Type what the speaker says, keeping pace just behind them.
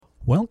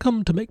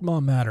Welcome to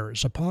Mi'kmaq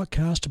Matters, a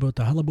podcast about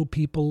the Qalipu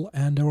people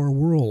and our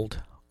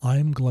world.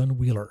 I'm Glenn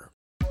Wheeler.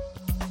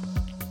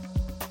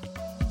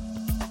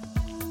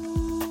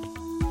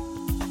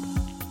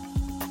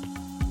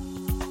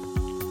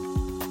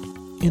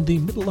 In the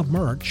middle of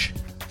March,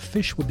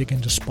 fish would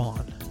begin to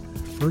spawn.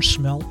 First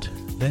smelt,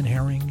 then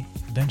herring,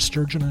 then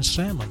sturgeon and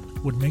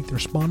salmon would make their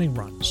spawning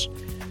runs.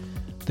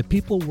 The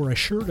people were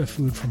assured of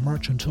food from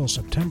March until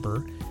September,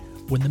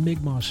 when the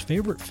Mi'kmaq's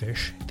favorite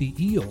fish, the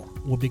eel,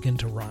 will begin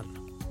to run.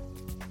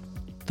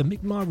 The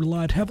Mi'kmaq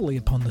relied heavily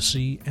upon the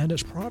sea and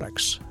its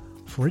products,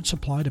 for it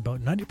supplied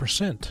about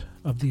 90%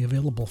 of the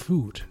available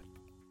food.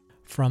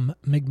 From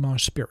Mi'kmaq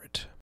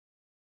Spirit.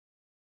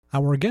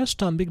 Our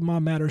guest on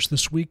Mi'kmaq Matters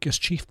this week is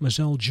Chief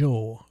Mizell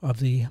Joe of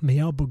the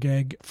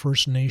Mi'kmaq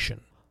First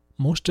Nation.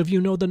 Most of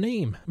you know the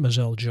name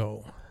Mizell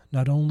Joe.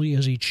 Not only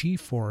is he chief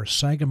for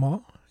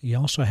Saginaw, he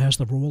also has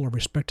the role of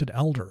respected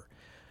elder,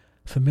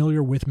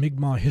 familiar with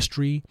Mi'kmaq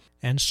history,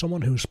 and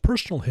someone whose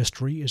personal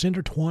history is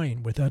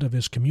intertwined with that of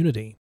his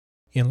community.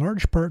 In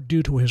large part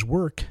due to his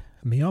work,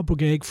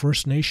 Mi'kmaq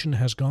First Nation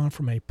has gone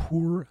from a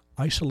poor,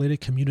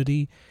 isolated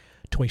community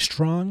to a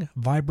strong,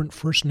 vibrant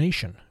First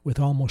Nation with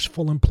almost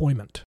full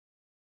employment.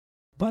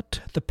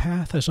 But the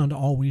path hasn't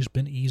always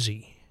been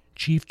easy.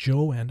 Chief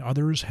Joe and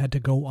others had to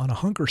go on a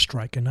hunger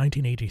strike in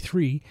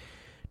 1983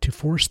 to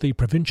force the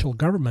provincial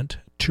government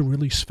to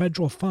release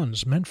federal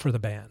funds meant for the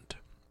band.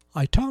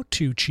 I talked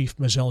to Chief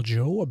Mizell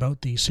Joe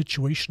about the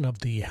situation of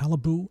the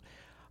Qalipu,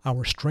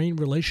 our strained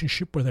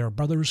relationship with our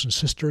brothers and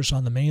sisters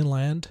on the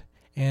mainland,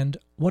 and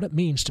what it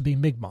means to be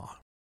Mi'kmaq.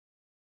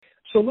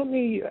 So let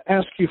me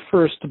ask you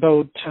first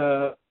about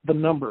the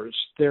numbers.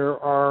 There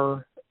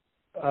are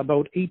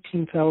about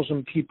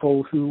 18,000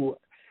 people who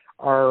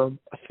are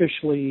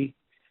officially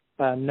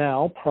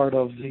now part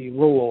of the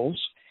rolls,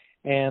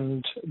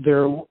 and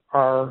there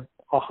are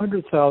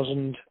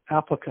 100,000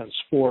 applicants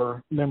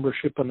for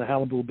membership in the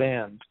Qalipu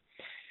band.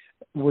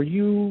 Were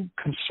you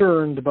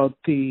concerned about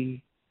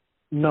the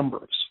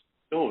numbers?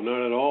 No,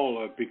 not at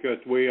all, because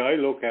the way I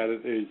look at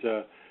it is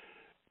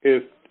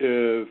if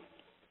the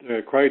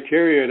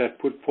criteria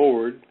that's put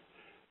forward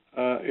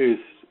is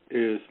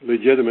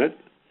legitimate,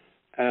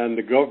 and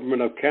the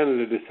government of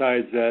Canada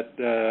decides that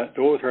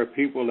those are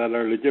people that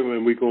are legitimate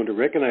and we're going to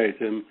recognize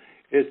them,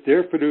 it's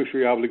their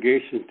fiduciary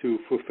obligation to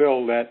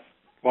fulfill that,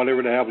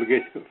 whatever the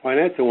obligation,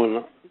 finance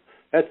one,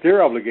 that's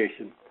their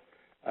obligation.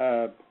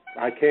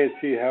 I can't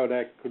see how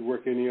that could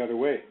work any other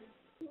way.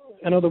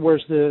 In other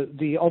words,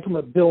 the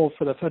ultimate bill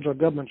for the federal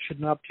government should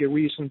not be a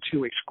reason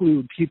to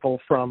exclude people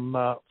from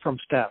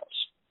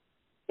status.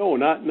 No,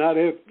 not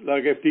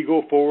if they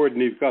go forward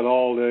and they've got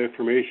all the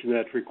information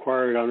that's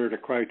required under the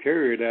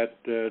criteria that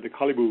the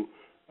Qalipu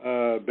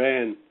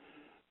band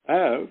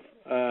have.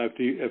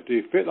 If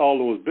they fit all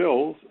those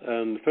bills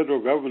and the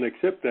federal government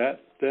accept that,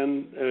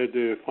 then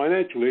the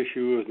financial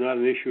issue is not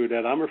an issue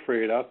that I'm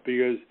afraid of,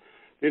 because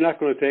they're not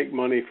going to take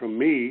money from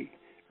me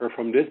or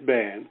from this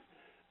band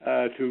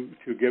to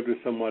give to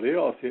somebody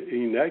else.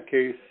 In that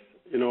case,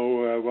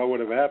 what would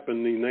have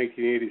happened in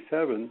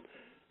 1987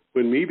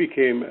 when me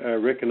became a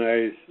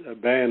recognized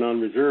band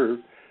on reserve?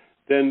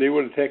 Then they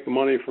would have taken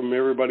money from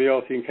everybody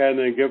else in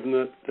Canada and given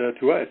it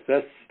to us.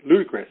 That's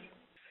ludicrous.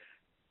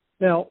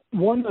 Now,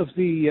 one of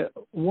the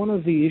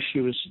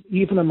issues,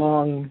 even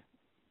among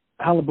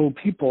Qalipu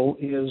people,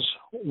 is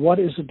what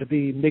is it to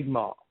be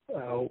Mi'kmaq?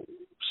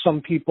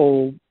 Some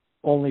people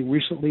only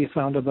recently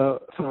found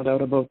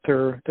out about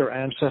their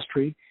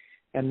ancestry,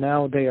 and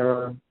now they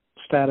are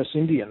status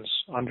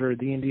Indians under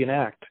the Indian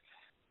Act.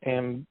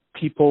 And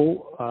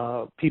people,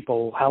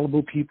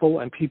 Qalipu people,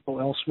 and people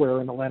elsewhere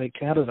in Atlantic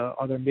Canada,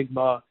 other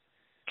Mi'kmaq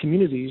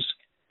communities,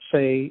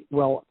 say,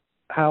 well,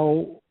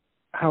 how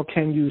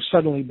can you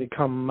suddenly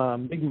become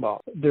Mi'kmaq?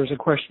 There's a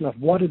question of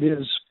what it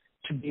is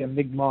to be a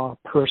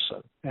Mi'kmaq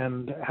person,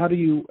 and how do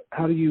you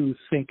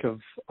think of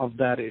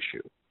that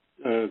issue?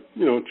 3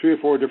 or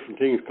 4 different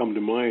things come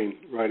to mind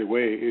right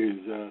away. Is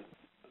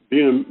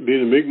being a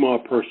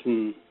Mi'kmaq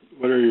person,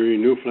 whether you're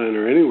in Newfoundland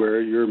or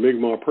anywhere, you're a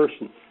Mi'kmaq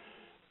person.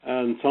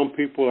 And some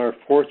people are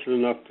fortunate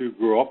enough to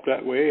grow up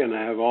that way and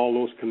have all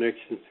those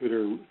connections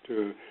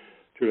to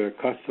their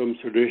customs,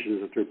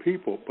 traditions of their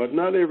people. But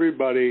not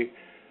everybody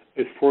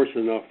is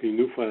fortunate enough in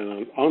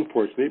Newfoundland,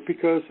 unfortunately,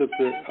 because of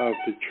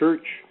the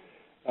church,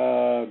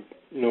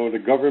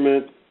 the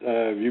government.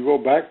 If you go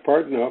back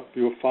far enough,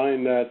 you'll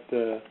find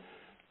that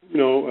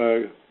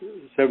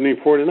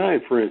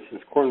 1749, for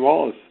instance,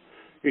 Cornwallis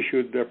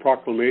issued a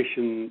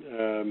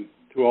proclamation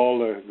to all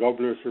the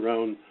governors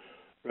around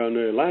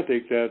the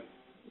Atlantic that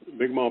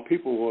Mi'kmaq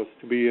people was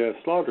to be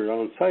slaughtered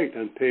on sight,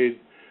 and paid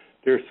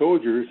their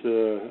soldiers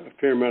a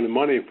fair amount of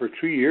money for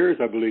 3 years,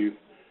 I believe.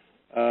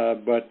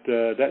 But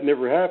that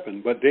never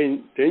happened. But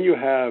then you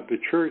have the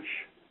church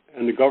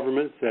and the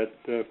governments that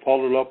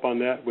followed up on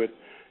that with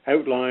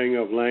outlying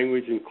of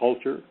language and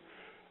culture.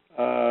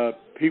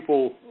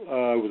 People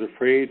was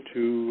afraid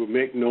to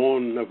make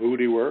known of who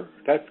they were.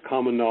 That's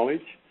common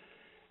knowledge.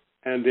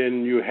 And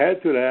then you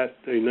had to that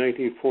in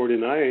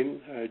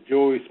 1949,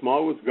 Joey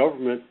Smallwood's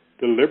government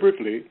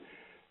deliberately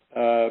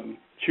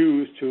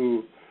choose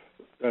to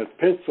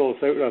pencil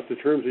us out the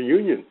terms of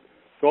union.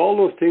 So all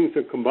those things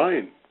are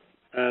combined.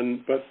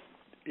 But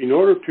in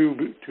order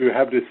to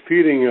have this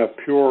feeling of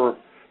pure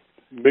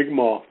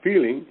Mi'kmaq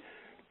feeling,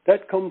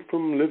 that comes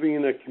from living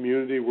in a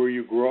community where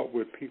you grow up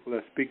with people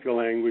that speak the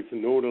language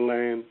and know the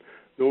land,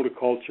 know the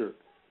culture.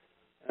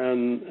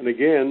 And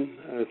again,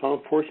 it's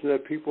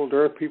unfortunate that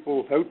there are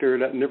people out there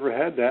that never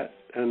had that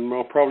and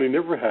will probably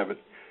never have it.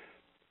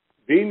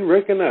 Being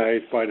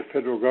recognized by the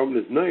federal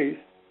government is nice,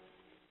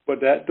 but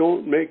that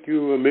don't make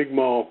you a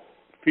Mi'kmaq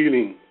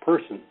feeling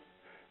person.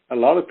 A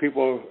lot of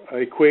people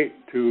equate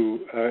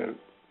to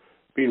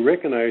being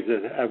recognized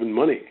as having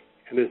money.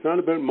 And it's not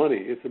about money.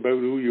 It's about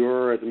who you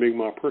are as a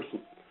Mi'kmaq person.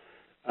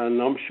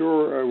 And I'm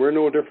sure we're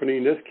no different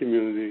in this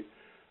community,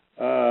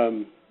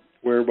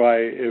 whereby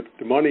if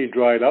the money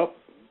dried up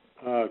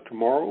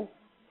tomorrow,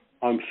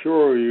 I'm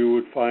sure you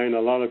would find a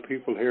lot of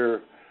people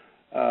here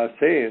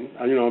saying,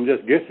 I'm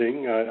just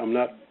guessing, I'm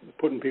not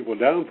putting people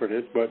down for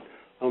this, but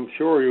I'm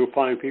sure you'll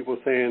find people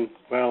saying,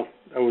 well,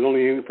 I was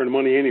only in for the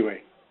money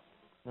anyway.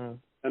 Mm.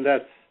 And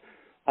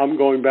I'm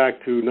going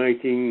back to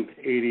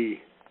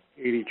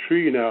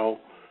 1983 now,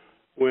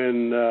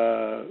 when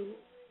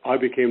I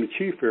became the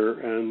chief here,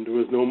 and there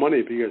was no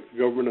money because the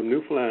government of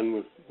Newfoundland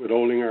was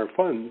withholding our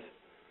funds.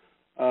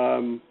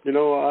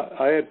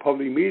 I had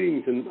public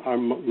meetings, and a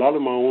lot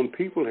of my own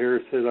people here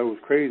said I was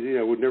crazy.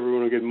 I would never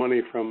want to get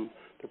money from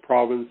the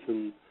province.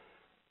 And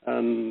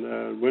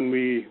when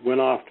we went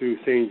off to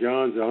St.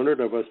 John's, 100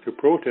 of us, to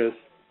protest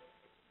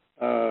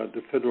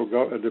the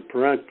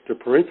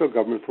provincial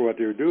government for what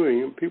they were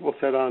doing, and people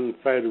sat on the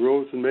side of the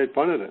roads and made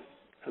fun of it.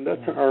 And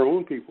that's our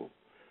own people.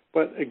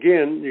 But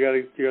again, you got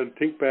to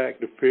think back.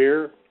 The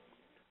fear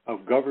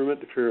of government,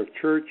 the fear of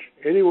church.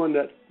 Anyone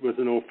that was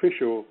an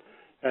official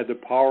had the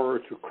power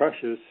to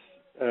crush us,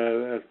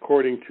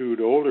 according to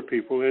the older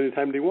people,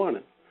 anytime they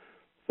wanted.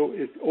 So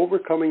it's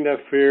overcoming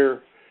that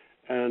fear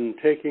and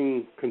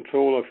taking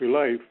control of your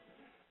life.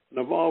 And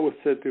I've always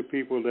said to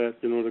people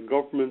that the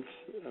governments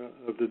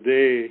of the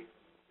day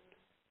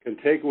can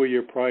take away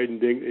your pride and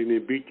dignity and they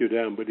beat you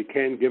down, but they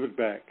can't give it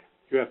back.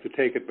 You have to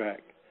take it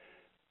back.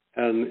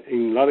 And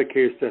in a lot of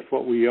cases, that's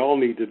what we all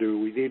need to do.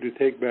 We need to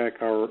take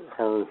back our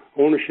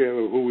ownership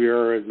of who we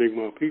are as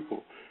Mi'kmaq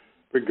people,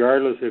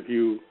 regardless if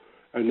you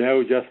are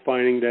now just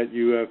finding that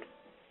you have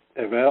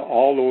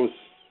all those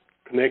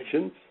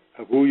connections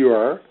of who you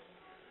are,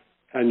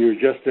 and you're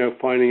just now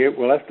finding it.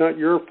 Well, that's not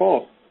your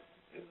fault.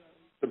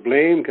 The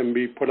blame can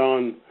be put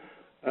on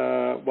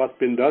what's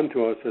been done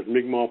to us as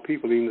Mi'kmaq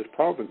people in this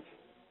province.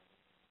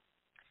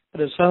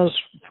 But it sounds,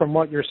 from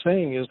what you're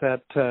saying, is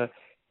that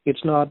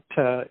it's not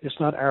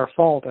our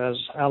fault as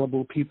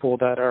Alibu people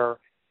that our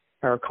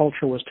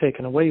culture was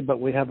taken away, but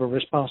we have a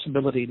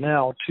responsibility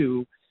now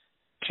to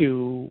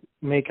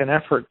make an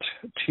effort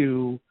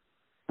to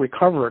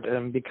recover it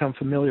and become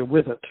familiar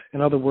with it.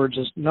 In other words,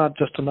 it's not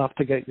just enough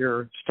to get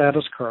your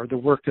status card. The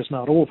work is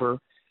not over.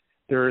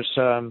 There's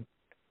a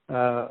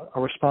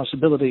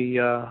responsibility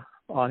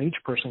on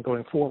each person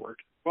going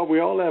forward. Well, we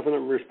all have a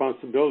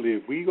responsibility.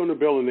 If we're going to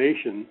build a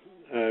nation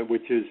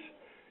which is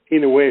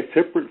in a way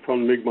separate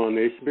from the Mi'kmaq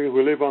nation, because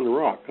we live on the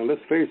rock. And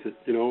let's face it,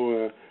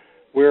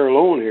 we're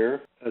alone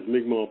here as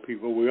Mi'kmaq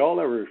people. We all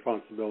have a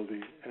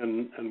responsibility.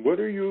 And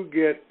whether you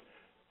get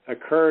a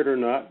card or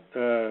not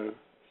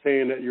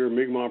saying that you're a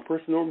Mi'kmaq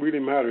person don't really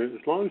matter.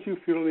 As long as you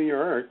feel in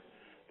your heart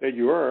that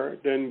you are,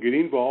 then get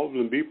involved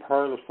and be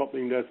part of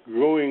something that's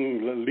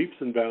growing leaps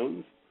and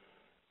bounds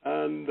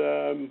and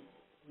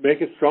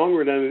make it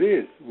stronger than it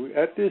is.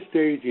 At this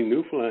stage in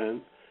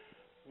Newfoundland,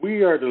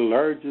 we are the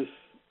largest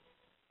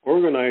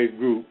organized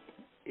group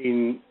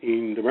in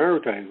the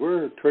Maritimes.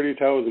 We're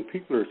 30,000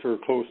 people or so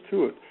close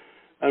to it.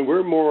 And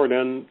we're more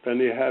than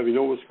they have in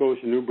Nova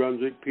Scotia, New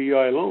Brunswick,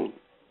 PEI alone.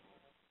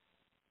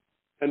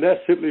 And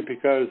that's simply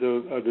because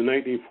of the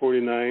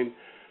 1949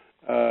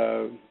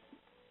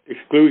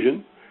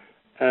 exclusion,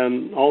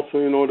 and also,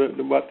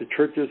 what the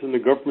churches and the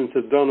governments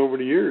have done over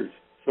the years.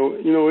 So,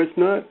 it's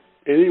not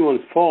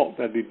anyone's fault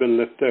that they've been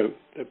left out.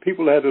 That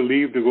people had to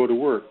leave to go to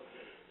work.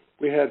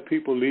 We had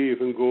people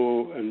leave and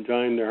go and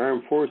join the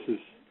armed forces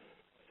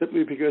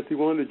simply because they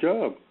wanted a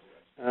job.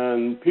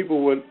 And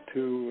people went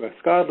to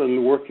Scotland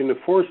to work in the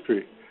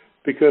forestry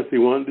because they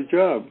wanted a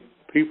job.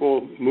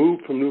 People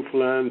moved from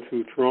Newfoundland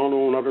to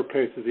Toronto and other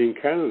places in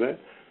Canada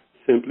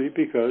simply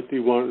because they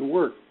wanted to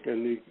work.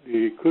 And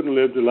they couldn't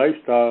live the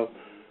lifestyle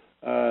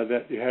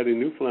that they had in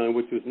Newfoundland,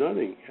 which was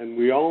nothing. And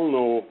we all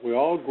know, we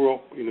all grew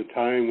up in a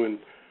time when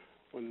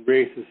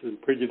racism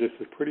and prejudice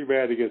was pretty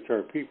bad against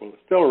our people.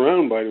 It's still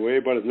around, by the way,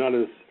 but it's not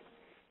as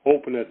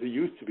open as it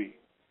used to be.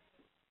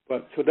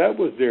 But so that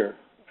was there.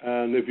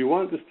 And if you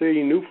wanted to stay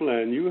in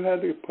Newfoundland, you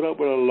had to put up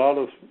with a lot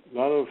of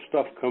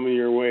stuff coming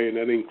your way, and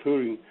that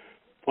including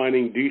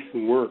finding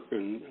decent work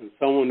and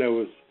someone that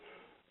was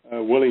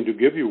willing to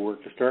give you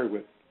work to start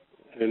with.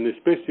 And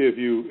especially if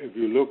you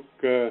look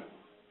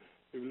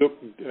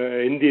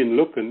Indian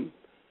looking,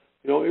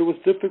 it was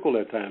difficult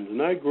at times.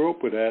 And I grew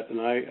up with that, and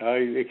I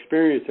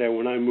experienced that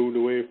when I moved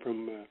away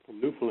from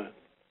Newfoundland.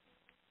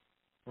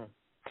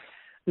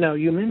 Now,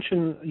 you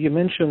mentioned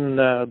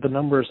the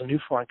numbers in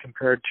Newfoundland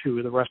compared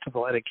to the rest of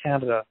Atlantic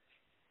Canada,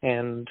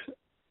 and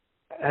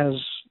as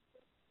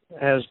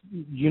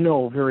you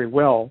know very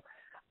well,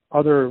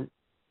 other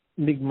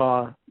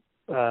Mi'kmaq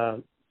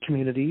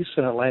communities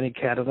in Atlantic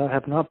Canada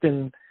have not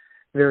been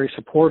very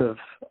supportive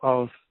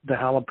of the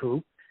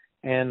Qalipu,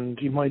 and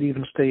you might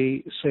even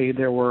say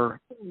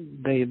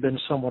they've been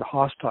somewhat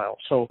hostile.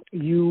 So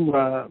you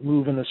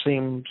move in the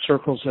same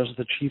circles as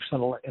the chiefs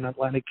in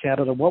Atlantic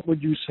Canada. What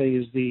would you say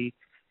is the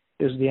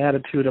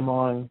attitude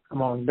among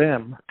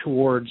them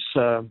towards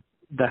the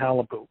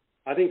Qalipu?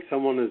 I think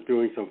someone is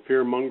doing some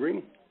fear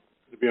mongering,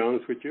 to be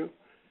honest with you,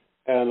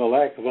 and a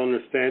lack of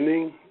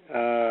understanding.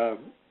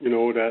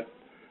 That,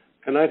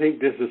 and I think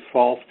this is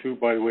false too.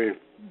 By the way,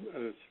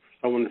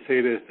 someone to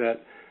say this,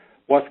 that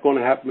what's going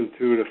to happen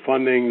to the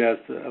funding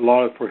that's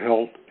allotted for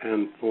health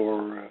and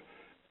for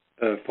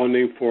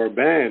funding for a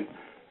band?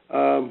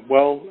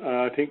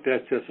 I think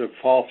that's just a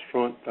false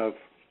front of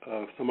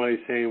somebody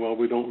saying, well,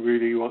 we don't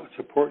really want to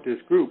support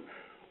this group.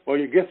 Well,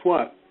 guess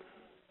what?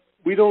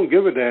 We don't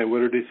give a damn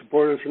whether they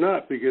support us or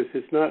not, because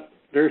it's not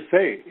their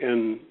say.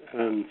 And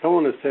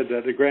someone has said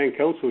that the Grand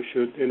Council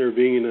should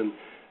intervene, and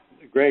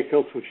the Grand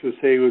Council should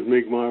say who was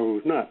Mi'kmaq or who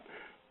was not.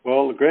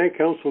 Well, the Grand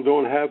Council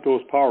don't have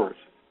those powers.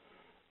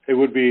 It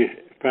would be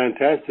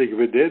fantastic if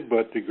it did,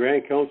 but the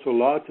Grand Council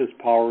lost its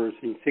powers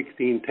in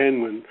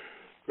 1610 when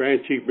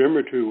Grand Chief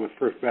Bimertu was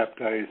first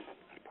baptized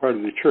as part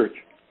of the church.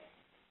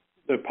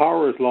 The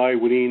powers lie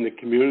within the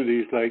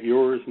communities like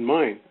yours and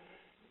mine,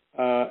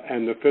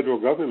 and the federal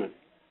government.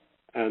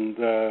 And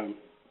to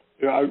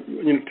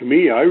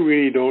me, I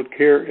really don't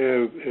care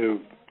if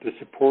the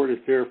support is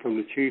there from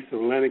the chiefs of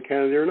Atlantic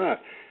Canada or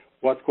not.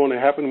 What's going to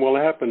happen will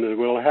happen, and it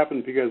will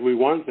happen because we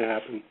want it to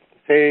happen.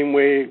 The same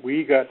way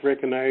we got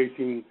recognized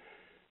in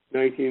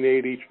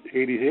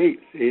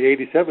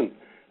 1987.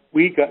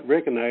 We got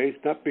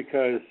recognized not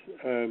because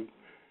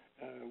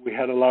we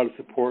had a lot of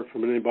support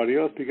from anybody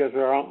else, because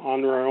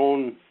on our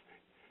own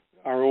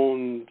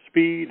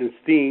speed and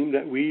steam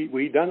that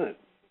we done it.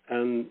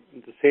 And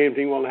the same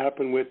thing will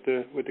happen with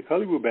the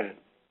Qalipu band.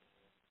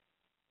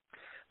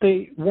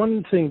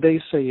 One thing they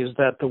say is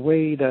that the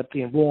way that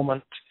the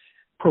enrollment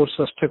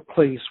process took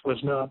place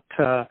was not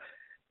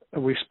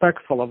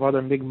respectful of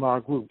other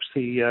Mi'kmaq groups.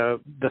 The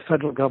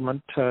federal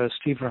government,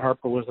 Stephen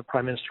Harper was the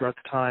prime minister at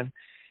the time,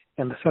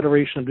 and the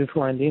Federation of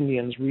Newfoundland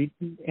Indians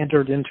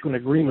entered into an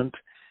agreement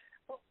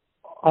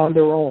on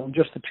their own,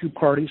 just the two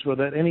parties,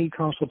 without any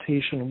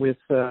consultation with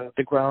the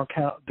Grand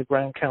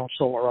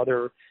Council or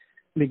other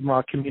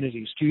Mi'kmaq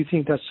communities. Do you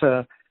think that's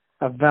a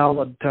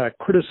valid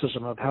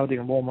criticism of how the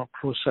enrollment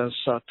process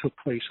took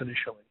place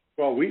initially?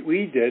 Well,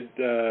 we did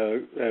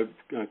a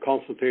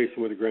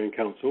consultation with the Grand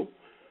Council,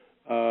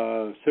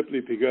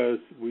 simply because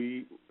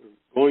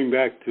going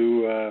back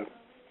to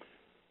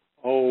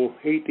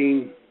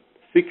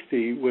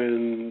 1860,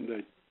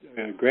 when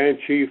the Grand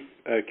Chief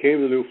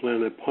came to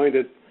Newfoundland and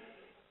appointed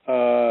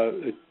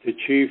the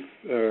Chief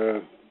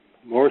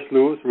Morris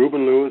Lewis,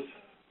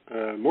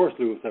 I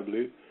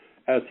believe,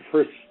 as the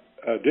first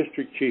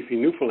district chief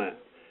in Newfoundland.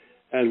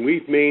 And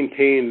we've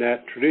maintained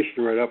that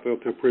tradition right up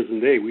until present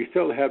day. We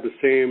still have the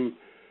same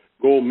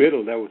gold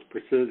medal that was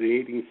presented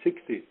in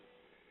 1860.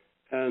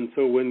 And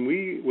so when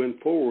we went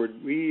forward,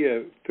 we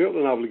felt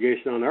an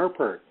obligation on our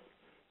part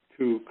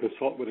to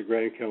consult with the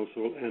Grand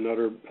Council and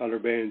other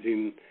bands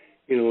in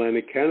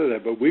Atlantic Canada.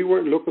 But we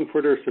weren't looking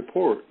for their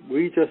support.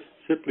 We just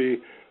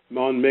simply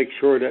want to make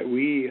sure that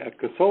we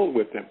consult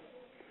with them.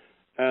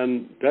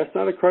 And that's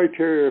not a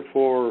criteria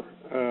for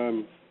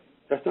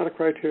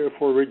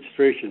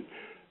registration.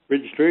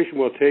 Registration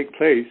will take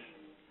place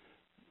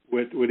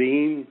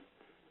within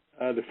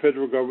the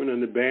federal government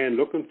and the band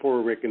looking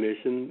for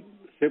recognition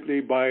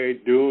simply by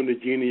doing the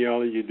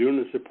genealogy, doing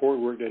the support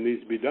work that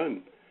needs to be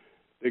done.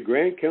 The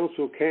Grand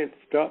Council can't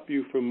stop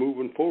you from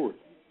moving forward.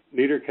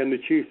 Neither can the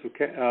chiefs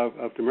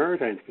of the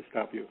Maritimes can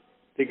stop you.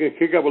 They can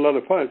kick up a lot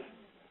of fuss,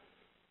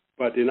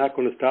 but they're not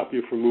going to stop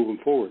you from moving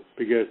forward,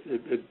 because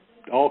it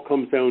all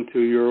comes down to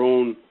your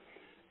own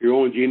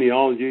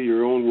genealogy,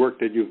 your own work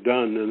that you've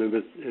done, and if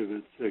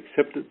it's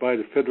accepted by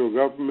the federal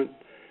government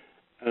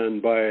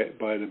and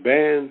by the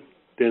band,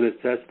 then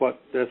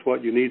that's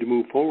what you need to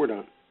move forward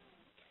on.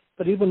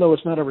 But even though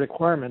it's not a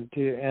requirement,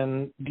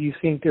 do you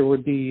think there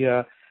would be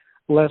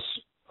less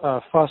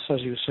fuss,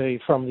 as you say,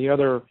 from the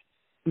other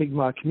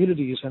Mi'kmaq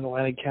communities in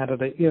Atlantic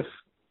Canada if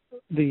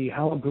the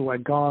Qalipu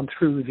had gone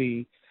through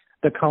the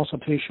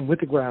consultation with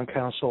the Grand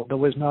Council? There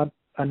was not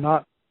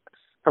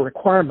a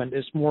requirement;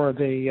 it's more of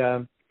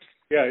a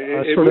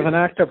sort of an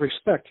act of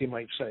respect, you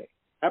might say.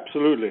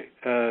 Absolutely,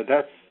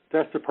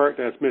 that's the part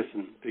that's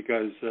missing,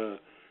 because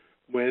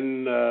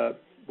when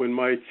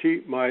my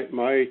chief,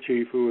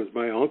 who was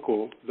my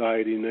uncle,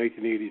 died in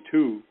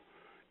 1982,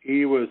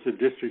 he was the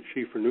district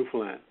chief for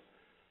Newfoundland,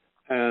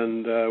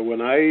 and when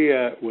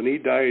he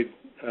died,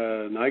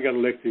 and I got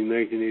elected in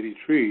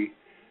 1983,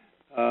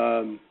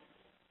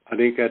 I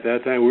think at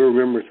that time we were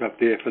members of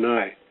the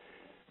FNI,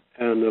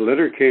 and the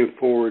letter came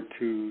forward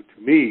to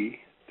me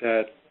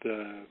that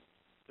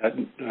that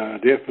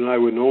the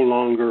FNI would no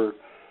longer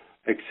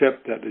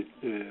accept that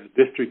the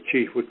district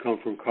chief would come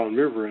from Conne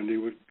River and they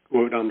would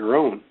go out on their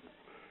own.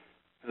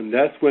 And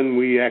that's when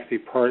we actually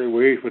parted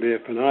ways with the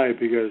FNI,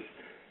 because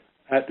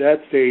at that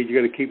stage,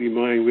 you got to keep in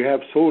mind, we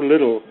have so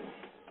little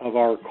of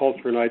our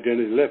culture and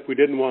identity left. We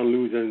didn't want to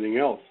lose anything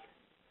else.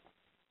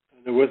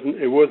 And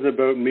it wasn't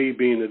about me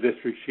being the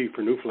district chief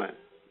for Newfoundland.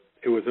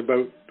 It was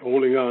about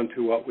holding on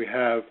to what we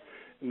have,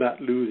 not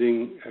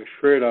losing a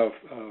shred of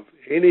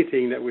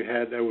anything that we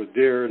had that was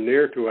dear and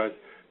near to us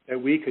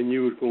that we can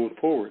use going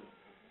forward.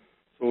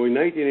 So in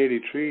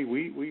 1983,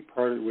 we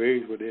parted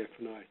ways with the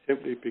FNI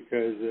simply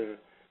because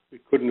we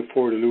couldn't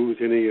afford to lose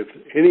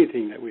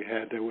anything that we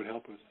had that would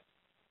help us.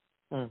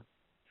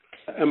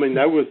 I mean,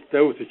 that was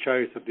the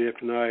choice of the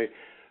FNI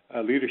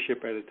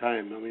leadership at the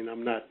time. I mean,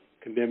 I'm not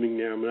condemning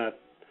them, I'm not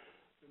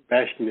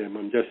bashing them.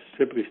 I'm just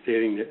simply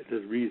stating the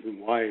reason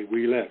why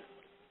we left.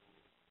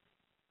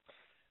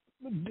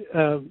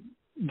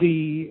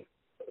 The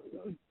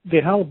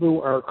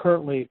Qalipu are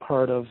currently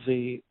part of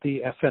the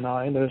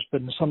FNI, and there's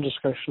been some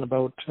discussion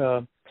about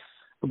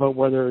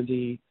whether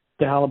the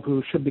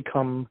Qalipu should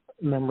become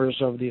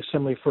members of the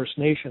Assembly First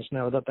Nations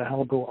now that the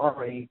Qalipu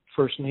are a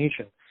First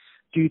Nation.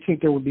 Do you think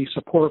there would be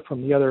support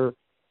from the other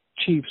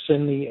chiefs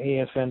in the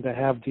AFN to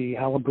have the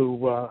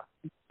Qalipu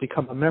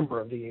become a member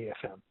of the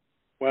AFN?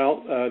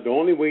 Well, the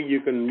only way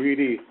you can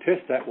really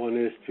test that one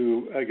is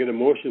to get a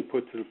motion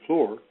put to the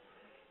floor,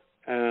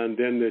 and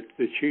then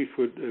the chief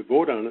would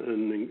vote on it,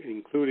 and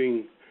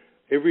including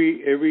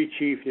every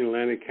chief in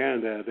Atlantic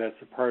Canada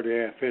that's a part of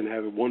the AFN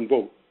have one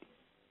vote.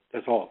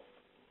 That's all.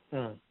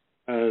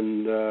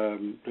 And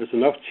there's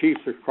enough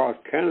chiefs across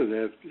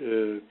Canada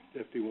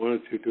if they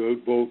wanted to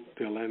outvote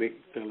the Atlantic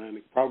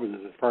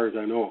provinces, as far as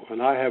I know.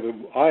 And I have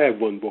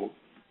one vote.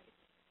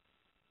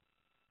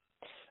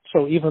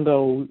 So even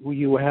though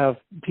you have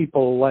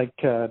people like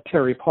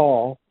Terry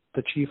Paul,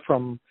 the chief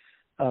from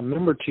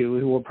Member 2,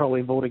 who will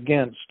probably vote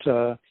against,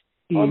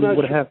 he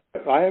would have...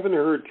 I haven't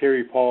heard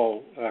Terry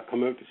Paul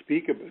come out to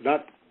speak,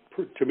 not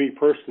to me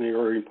personally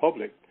or in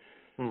public,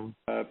 come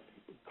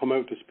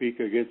out to speak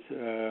against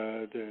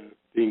the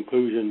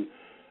inclusion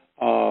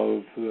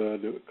of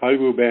the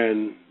Qalipu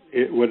band,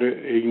 whether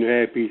in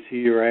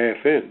APC or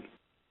AFN.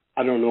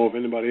 I don't know if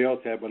anybody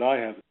else have, but I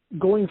have.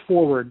 Going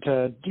forward,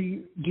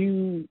 do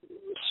you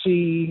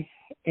see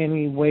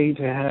any way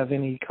to have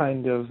any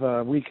kind of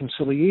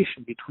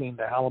reconciliation between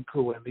the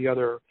Qalipu and the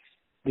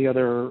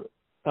other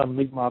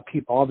Mi'kmaq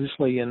people?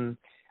 Obviously, on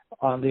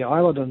the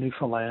island of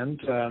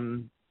Newfoundland,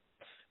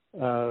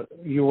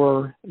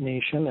 your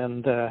nation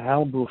and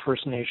Qalipu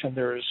First Nation,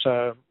 there's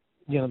a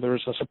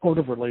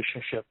supportive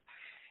relationship.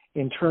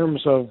 In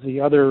terms of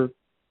the other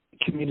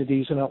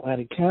communities in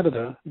Atlantic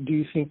Canada, do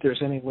you think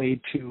there's any way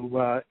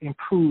to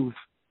improve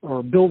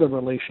or build a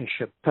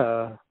relationship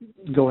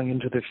going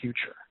into the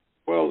future?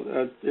 Well,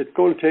 it's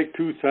going to take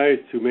two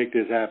sides to make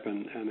this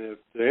happen. And if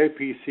the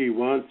APC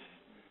wants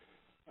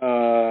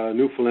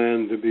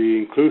Newfoundland to be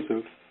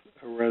inclusive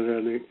rather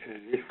than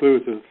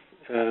exclusive,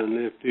 and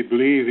if they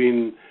believe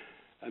in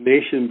a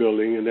nation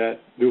building and that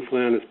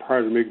Newfoundland is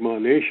part of the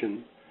Mi'kmaq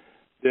Nation,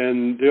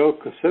 then they'll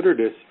consider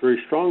this very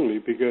strongly,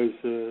 because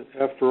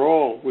after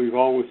all, we've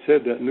always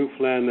said that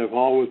Newfoundland have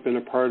always been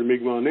a part of the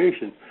Mi'kmaq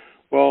Nation.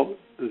 Well,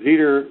 it's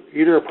either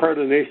a part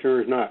of the nation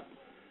or it's not.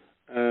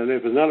 And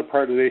if it's not a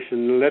part of the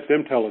nation, let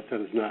them tell us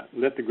that it's not.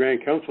 Let the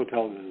Grand Council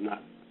tell us it's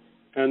not.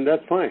 And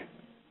that's fine.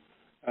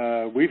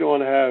 We don't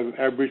want to have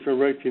Aboriginal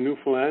rights in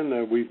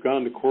Newfoundland. We've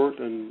gone to court,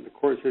 and the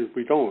court says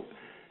we don't.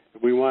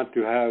 If we want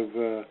to have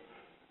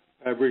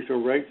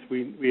Aboriginal rights,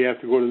 we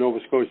have to go to Nova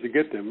Scotia to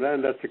get them.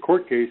 And that's a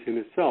court case in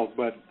itself.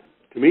 But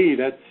to me,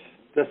 that's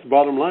the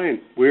bottom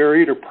line. We are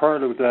either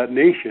part of that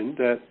nation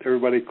that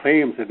everybody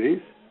claims it is,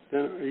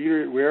 then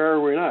either we are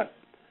or we're not.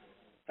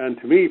 And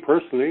to me,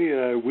 personally,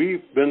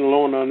 we've been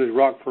alone on this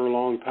rock for a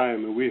long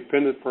time, and we've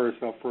fended for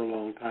ourselves for a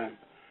long time.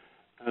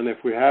 And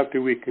if we have to,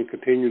 we can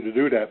continue to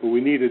do that. But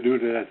we need to do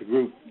that as a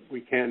group.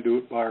 We can't do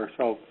it by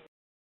ourselves.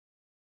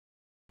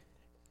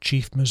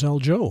 Chief Mizell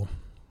Joe.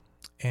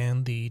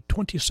 And the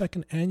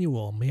 22nd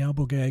annual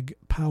Mi'abogag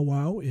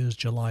Powwow is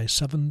July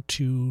 7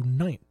 to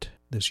 9th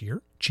this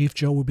year. Chief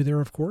Joe will be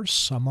there, of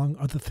course. Among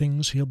other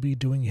things, he'll be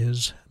doing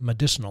his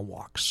medicinal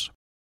walks.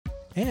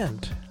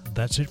 And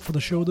that's it for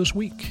the show this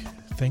week.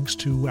 Thanks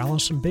to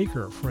Allison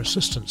Baker for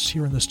assistance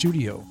here in the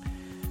studio.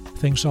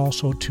 Thanks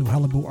also to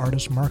Qalipu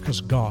artist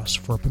Marcus Goss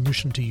for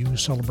permission to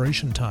use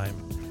Celebration Time.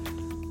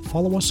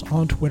 Follow us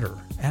on Twitter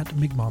at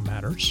Mi'kmaq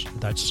Matters.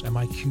 That's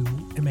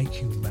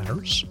MIQ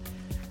Matters.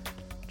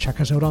 Check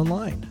us out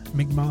online,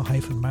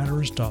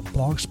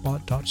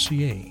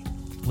 mi'kmaq-matters.blogspot.ca.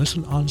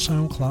 Listen on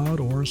SoundCloud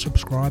or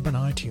subscribe on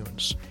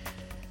iTunes.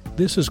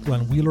 This is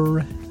Glenn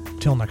Wheeler.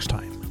 Till next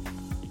time.